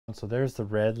So there's the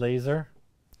red laser.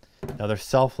 Now they're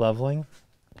self-leveling,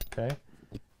 okay?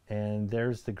 And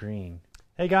there's the green.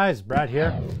 Hey guys, Brad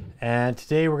here. And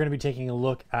today we're gonna be taking a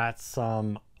look at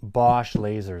some Bosch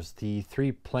lasers, the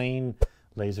 3-plane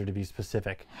laser to be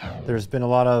specific. There's been a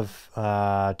lot of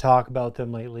talk about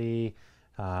them lately,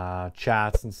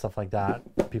 chats and stuff like that,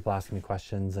 people asking me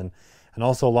questions, and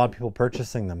also a lot of people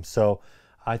purchasing them. So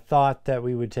I thought that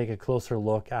we would take a closer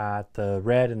look at the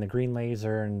red and the green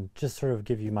laser and just sort of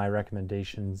give you my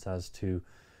recommendations as to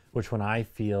which one I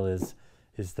feel is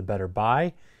the better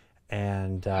buy,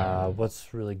 and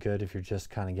what's really good if you're just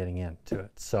kind of getting into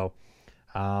it. So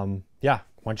yeah,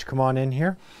 why don't you come on in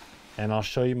here and I'll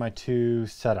show you my two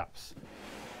setups.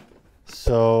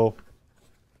 So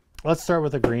let's start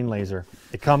with the green laser.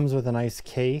 It comes with a nice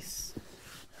case.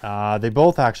 They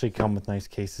both actually come with nice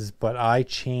cases, but I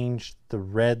changed the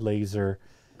red laser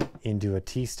into a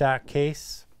T-stack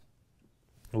case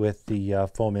with the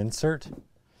foam insert.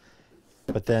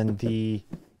 But then the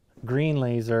green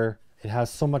laser, it has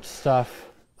so much stuff,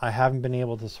 I haven't been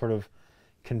able to sort of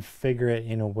configure it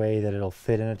in a way that it'll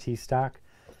fit in a T-stack.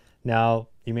 Now,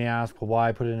 you may ask, well,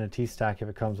 why put it in a T-stack if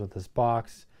it comes with this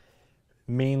box?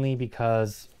 Mainly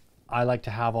because I like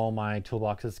to have all my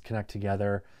toolboxes connect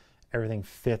together. Everything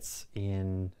fits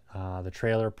in the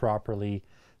trailer properly,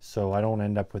 so I don't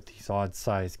end up with these odd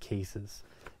size cases.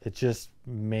 It just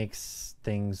makes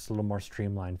things a little more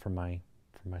streamlined for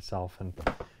myself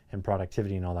and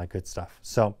productivity and all that good stuff.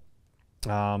 So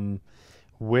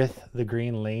with the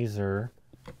green laser,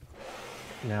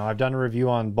 now I've done a review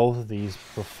on both of these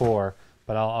before,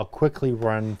 but I'll quickly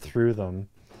run through them.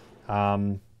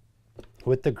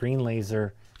 With the green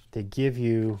laser, they give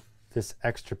you this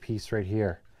extra piece right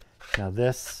here. Now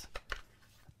this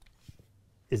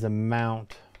is a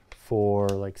mount for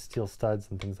like steel studs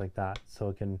and things like that, so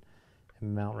it can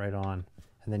mount right on,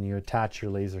 and then you attach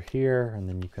your laser here and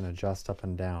then you can adjust up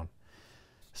and down.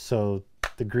 So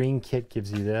the green kit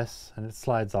gives you this and it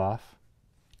slides off,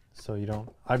 so you don't,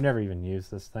 I've never even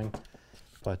used this thing,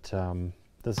 but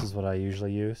this is what I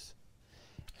usually use,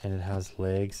 and it has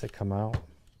legs that come out.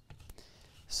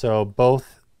 So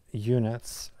both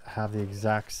units have the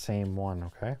exact same one,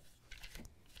 okay?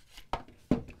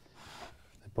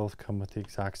 They both come with the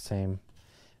exact same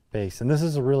base, and this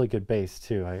is a really good base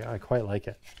too. I quite like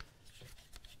it.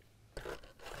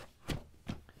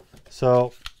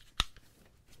 So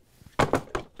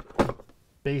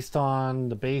based on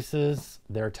the bases,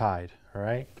 they're tied, all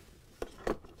right?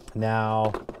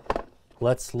 Now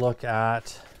let's look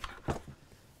at,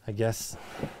 I guess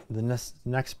the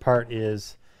next part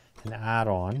is an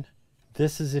add-on.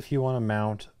 This is if you want to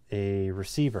mount a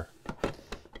receiver.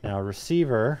 Now a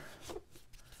receiver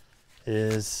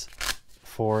is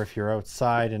for if you're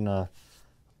outside in a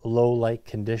low light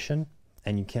condition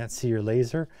and you can't see your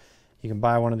laser, you can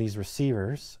buy one of these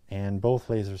receivers, and both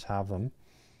lasers have them.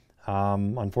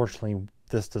 Unfortunately,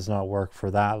 this does not work for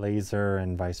that laser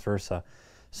and vice versa.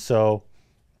 So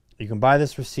you can buy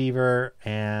this receiver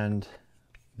and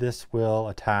this will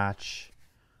attach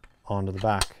onto the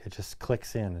back. It just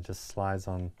clicks in, it just slides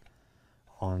on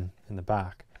in the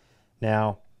back.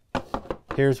 Now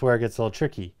here's where it gets a little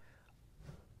tricky.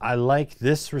 I like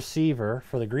this receiver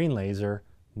for the green laser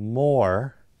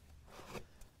more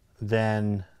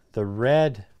than the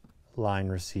red line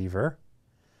receiver,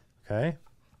 okay?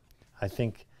 I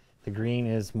think the green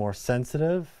is more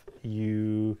sensitive.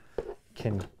 You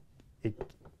can,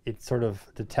 it sort of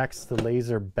detects the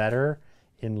laser better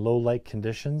in low light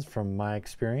conditions from my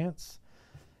experience.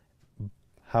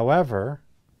 However,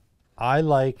 I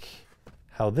like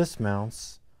how this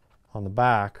mounts on the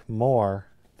back more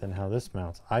than how this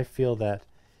mounts. I feel that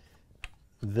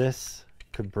this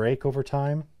could break over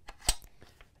time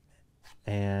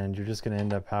and you're just gonna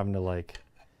end up having to like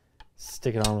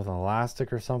stick it on with an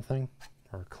elastic or something,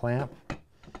 or a clamp.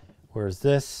 Whereas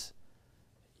this,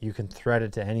 you can thread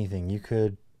it to anything. You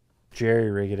could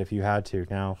jerry rig it if you had to.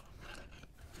 Now,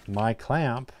 my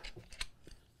clamp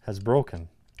has broken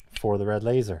for the red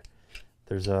laser.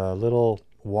 There's a little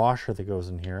washer that goes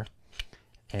in here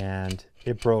and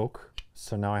it broke,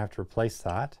 so now I have to replace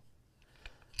that,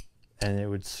 and it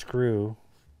would screw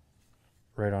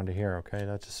right onto here, okay?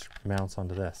 That just mounts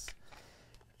onto this,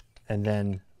 and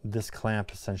then this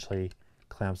clamp essentially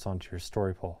clamps onto your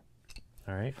story pole,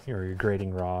 all right, or your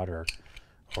grating rod or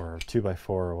 2x4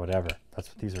 or whatever. That's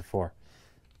what these are for.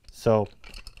 So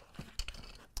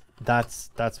that's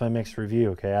my mixed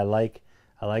review, okay? I like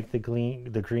the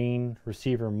green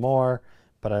receiver more,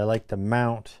 but I like the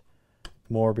mount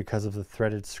more because of the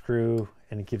threaded screw,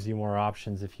 and it gives you more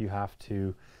options if you have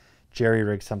to jerry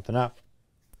rig something up.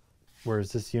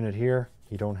 Whereas this unit here,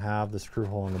 you don't have the screw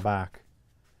hole in the back.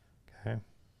 Okay.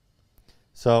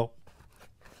 So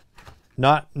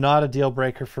not a deal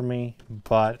breaker for me,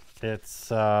 but it's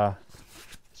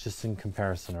just in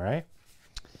comparison, all right?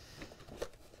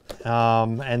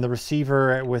 And the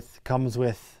receiver comes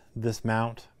with this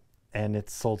mount, and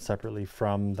it's sold separately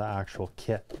from the actual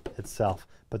kit itself,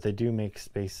 but they do make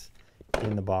space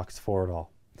in the box for it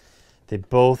all. They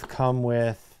both come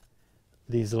with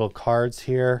these little cards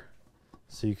here,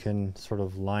 so you can sort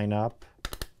of line up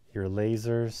your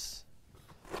lasers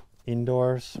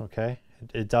indoors, okay?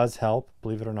 It does help,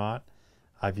 believe it or not.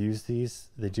 I've used these,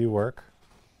 they do work.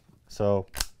 So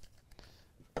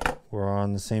we're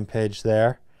on the same page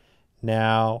there.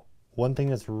 Now, one thing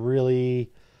that's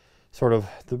really sort of,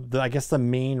 I guess the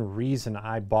main reason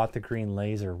I bought the green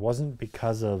laser wasn't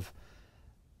because of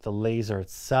the laser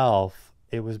itself,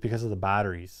 it was because of the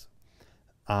batteries.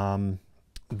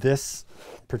 This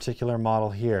particular model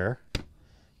here,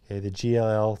 okay, the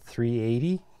GLL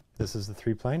 380, this is the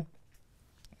 3-plane.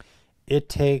 It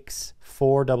takes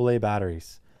 4 AA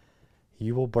batteries.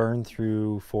 You will burn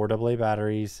through 4 AA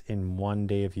batteries in 1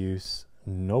 day of use,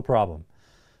 no problem.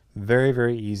 Very,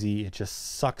 very easy. It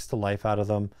just sucks the life out of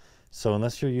them. So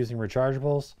unless you're using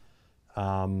rechargeables,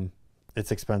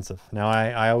 it's expensive. Now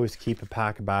I always keep a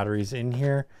pack of batteries in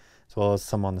here as well as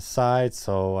some on the side.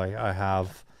 So I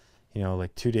have, you know,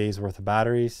 like 2 days worth of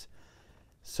batteries.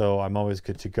 So I'm always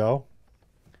good to go.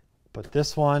 But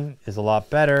this one is a lot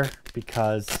better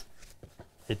because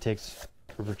it takes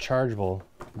a rechargeable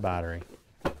battery.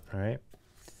 All right.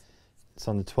 It's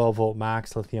on the 12 volt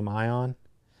max lithium ion.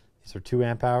 These are 2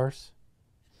 amp hours,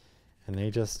 and they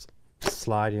just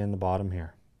slide in the bottom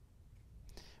here.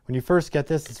 When you first get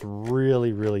this, it's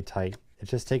really, really tight. It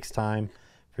just takes time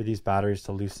for these batteries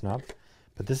to loosen up.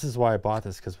 But this is why I bought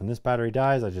this, because when this battery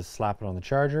dies, I just slap it on the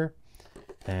charger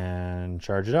and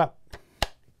charge it up.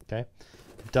 Okay.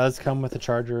 It does come with a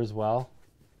charger as well.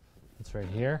 It's right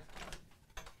here.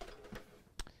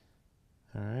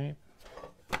 All right.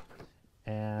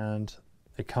 And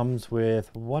it comes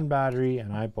with 1 battery,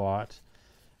 and I bought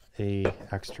a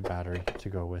extra battery to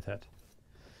go with it.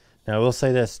 Now I will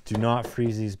say this, do not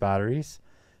freeze these batteries.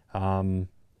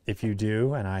 If you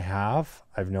do, and I have,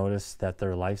 I've noticed that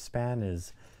their lifespan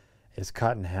is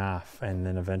cut in half, and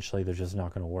then eventually they're just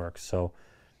not going to work. So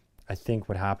I think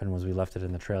what happened was we left it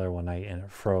in the trailer one night and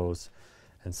it froze,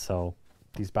 and so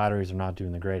these batteries are not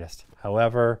doing the greatest.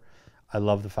 However, I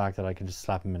love the fact that I can just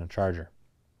slap them in a charger.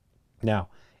 Now,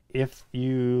 if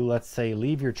you, let's say,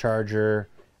 leave your charger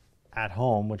at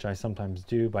home, which I sometimes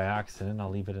do by accident, I'll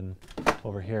leave it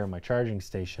over here in my charging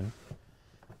station,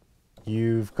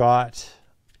 you've got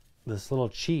this little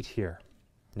cheat here.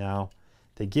 Now,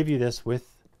 they give you this with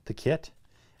the kit,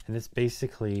 and it's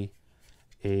basically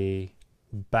a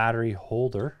battery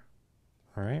holder,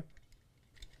 all right?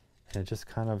 And it just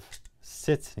kind of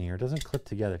sits in here. It doesn't clip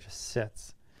together, it just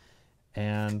sits.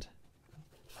 And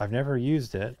I've never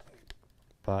used it,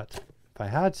 but if I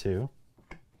had to,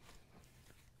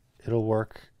 it'll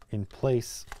work in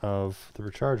place of the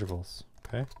rechargeables,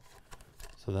 okay?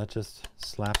 So that just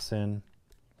slaps in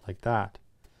like that.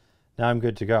 Now I'm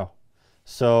good to go.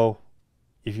 So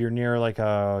if you're near like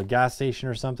a gas station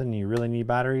or something and you really need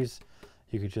batteries,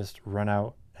 you could just run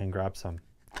out and grab some.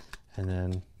 And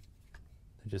then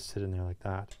they just sit in there like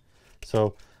that.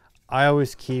 So I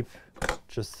always keep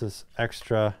just this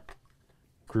extra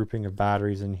grouping of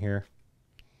batteries in here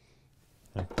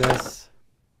like this.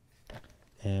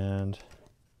 And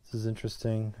this is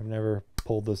interesting. I've never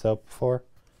pulled this out before,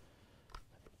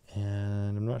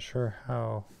 and I'm not sure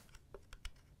how.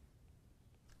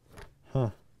 Huh.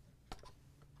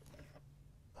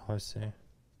 Oh, I see.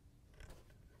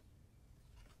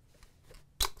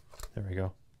 There we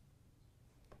go.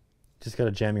 Just got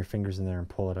to jam your fingers in there and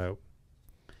pull it out.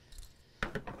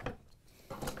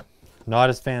 Not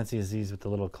as fancy as these with the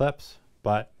little clips,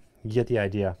 but you get the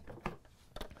idea.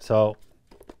 So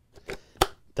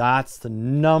that's the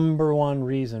 #1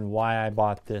 reason why I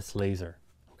bought this laser,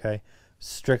 okay?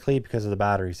 Strictly because of the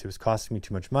batteries. It was costing me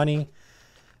too much money.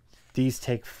 These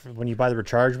take, when you buy the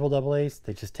rechargeable AA's,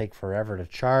 they just take forever to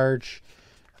charge.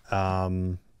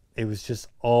 It was just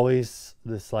always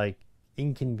this like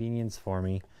inconvenience for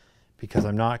me because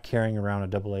I'm not carrying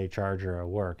around a AA charger at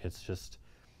work. It's just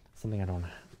something I don't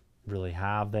really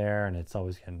have there, and it's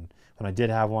always getting, when I did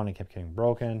have one, it kept getting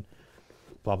broken,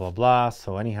 blah, blah, blah.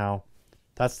 So anyhow,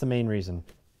 that's the main reason.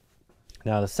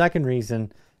 Now, the second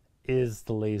reason is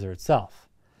the laser itself.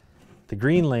 The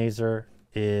green laser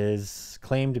is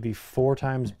claimed to be 4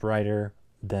 times brighter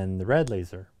than the red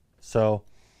laser. So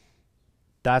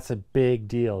that's a big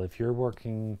deal. If you're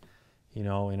working, in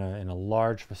a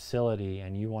large facility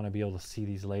and you want to be able to see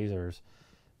these lasers,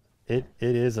 it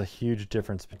is a huge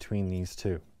difference between these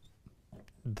two.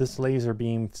 This laser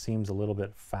beam seems a little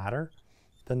bit fatter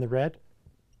than the red,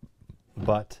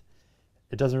 but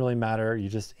it doesn't really matter. You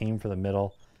just aim for the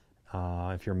middle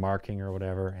if you're marking or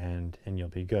whatever, and you'll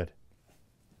be good.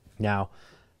 Now,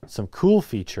 some cool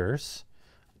features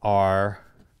are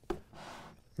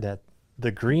that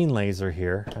the green laser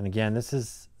here, and again, this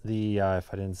is the,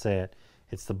 if I didn't say it,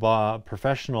 it's the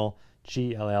professional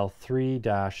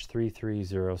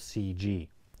GLL3-330CG,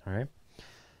 all right?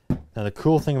 Now, the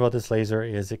cool thing about this laser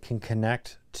is it can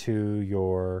connect to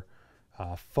your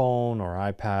phone or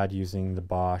iPad using the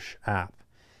Bosch app.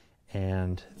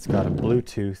 And it's got a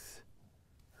Bluetooth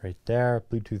right there,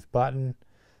 Bluetooth button.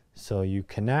 So you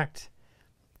connect,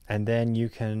 and then you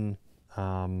can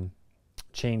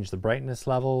change the brightness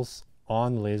levels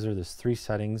on the laser. There's 3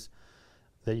 settings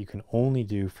that you can only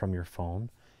do from your phone.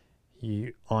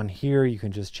 On here, you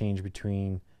can just change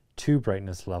between 2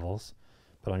 brightness levels,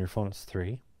 but on your phone it's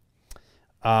 3.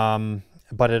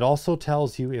 But it also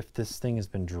tells you if this thing has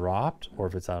been dropped or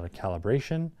if it's out of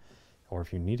calibration or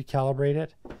if you need to calibrate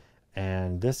it.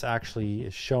 And this actually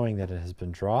is showing that it has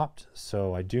been dropped.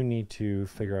 So I do need to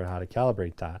figure out how to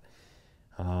calibrate that.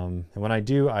 And when I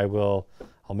do, I'll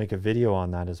make a video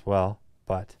on that as well.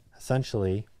 But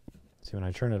essentially, see, when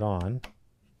I turn it on,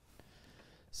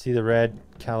 see the red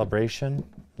calibration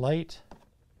light?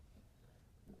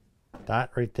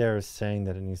 That right there is saying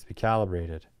that it needs to be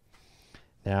calibrated.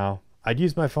 Now, I'd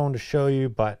use my phone to show you,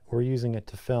 but we're using it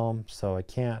to film, so I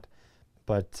can't.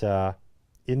 But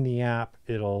in the app,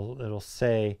 it'll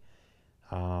say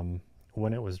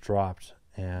when it was dropped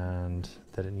and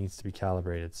that it needs to be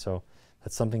calibrated. So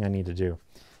that's something I need to do.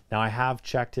 Now, I have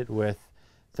checked it with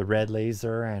the red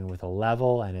laser and with a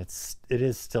level, and it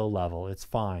is still level. It's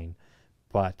fine,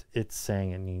 but it's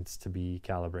saying it needs to be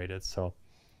calibrated. So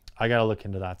I got to look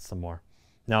into that some more.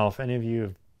 Now, if any of you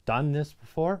have done this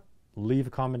before, leave a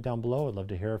comment down below. I'd love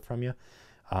to hear from you.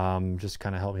 Just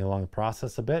kind of help me along the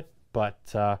process a bit. But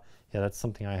yeah, that's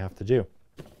something I have to do.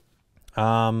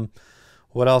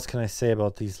 What else can I say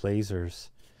about these lasers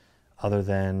other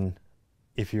than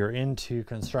if you're into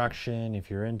construction, if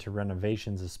you're into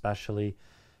renovations, especially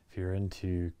if you're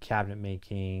into cabinet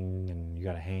making and you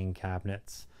got to hang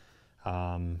cabinets,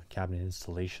 cabinet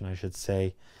installation, I should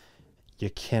say, you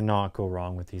cannot go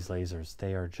wrong with these lasers.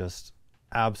 They are just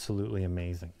absolutely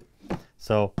amazing.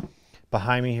 So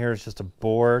behind me here is just a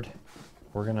board.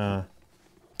 We're gonna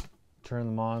turn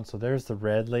them on. So there's the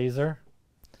red laser.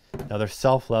 Now they're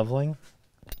self-leveling,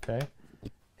 okay?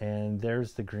 And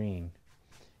there's the green.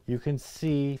 You can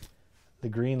see the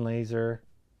green laser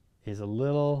is a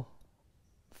little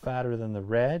fatter than the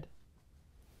red.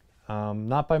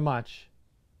 Not by much,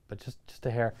 but just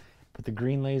a hair. But the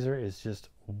green laser is just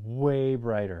way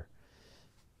brighter,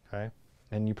 okay?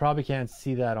 And you probably can't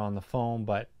see that on the phone,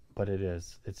 but it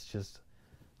is. It's just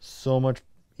so much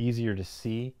easier to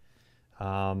see.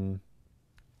 If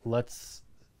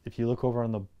you look over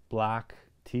on the black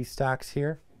T-stacks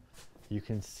here, you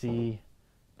can see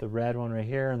the red one right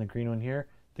here and the green one here.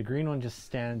 The green one just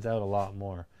stands out a lot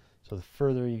more. So the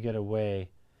further you get away,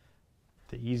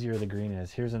 the easier the green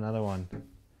is. Here's another one.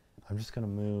 I'm just gonna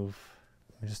move.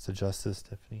 Let me just adjust this,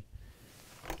 Tiffany.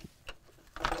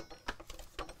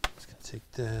 Just gonna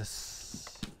take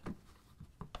this.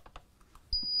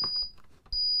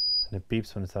 And it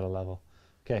beeps when it's at a level.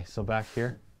 Okay, so back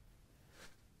here,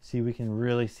 see, we can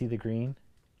really see the green,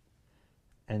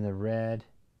 and the red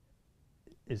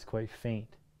is quite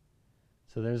faint.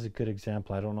 So there's a good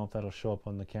example. I don't know if that'll show up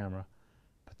on the camera,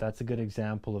 but that's a good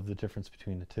example of the difference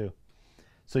between the two.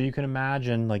 So you can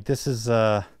imagine, like, this is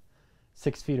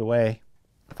 6 feet away,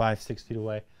 5-6 feet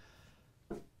away.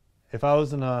 If I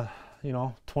was in a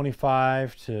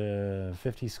 25 to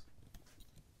 50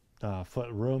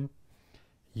 foot room,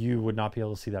 you would not be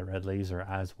able to see that red laser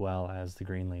as well as the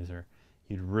green laser.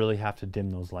 You'd really have to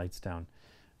dim those lights down,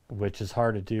 which is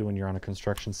hard to do when you're on a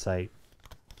construction site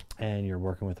and you're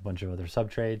working with a bunch of other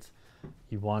sub-trades.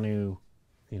 You want to,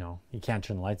 you can't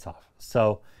turn the lights off.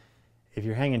 So if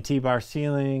you're hanging T-bar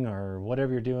ceiling or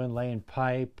whatever you're doing, laying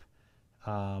pipe,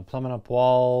 plumbing up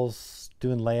walls,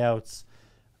 doing layouts,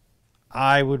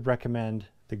 I would recommend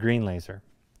the green laser.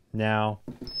 Now,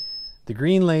 the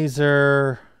green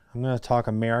laser, I'm going to talk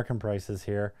American prices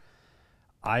here.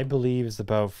 I believe is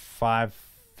about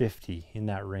 $550 in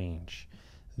that range.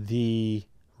 The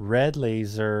red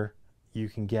laser you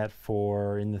can get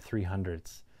for in the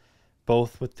 300s,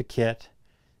 both with the kit.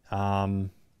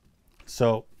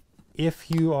 So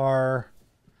if you are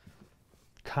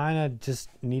kind of just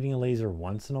needing a laser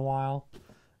once in a while,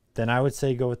 then I would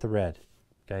say go with the red,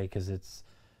 okay? Because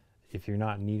if you're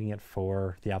not needing it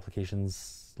for the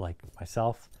applications like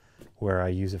myself, where I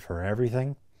use it for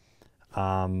everything,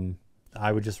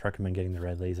 I would just recommend getting the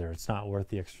red laser. It's not worth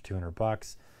the extra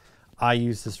 $200. I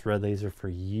used this red laser for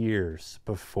years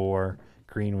before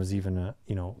green was even,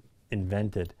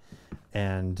 invented,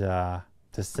 and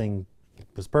this thing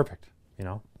was perfect.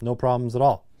 No problems at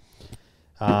all.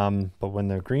 But when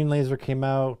the green laser came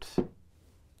out,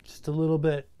 just a little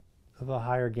bit of a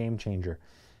higher game changer,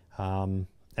 and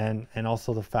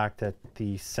also the fact that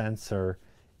the sensor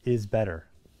is better.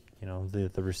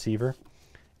 The receiver,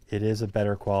 it is a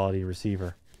better quality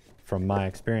receiver from my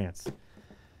experience.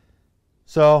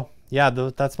 So yeah,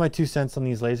 that's my 2 cents on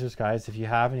these lasers, guys. If you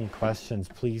have any questions,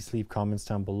 please leave comments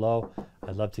down below.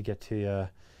 I'd love to get to you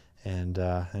and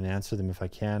answer them if I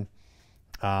can.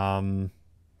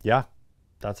 Yeah,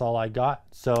 that's all I got.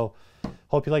 So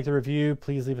hope you liked the review.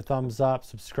 Please leave a thumbs up,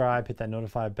 subscribe, hit that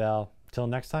notify bell. Till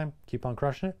next time, keep on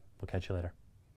crushing it. We'll catch you later.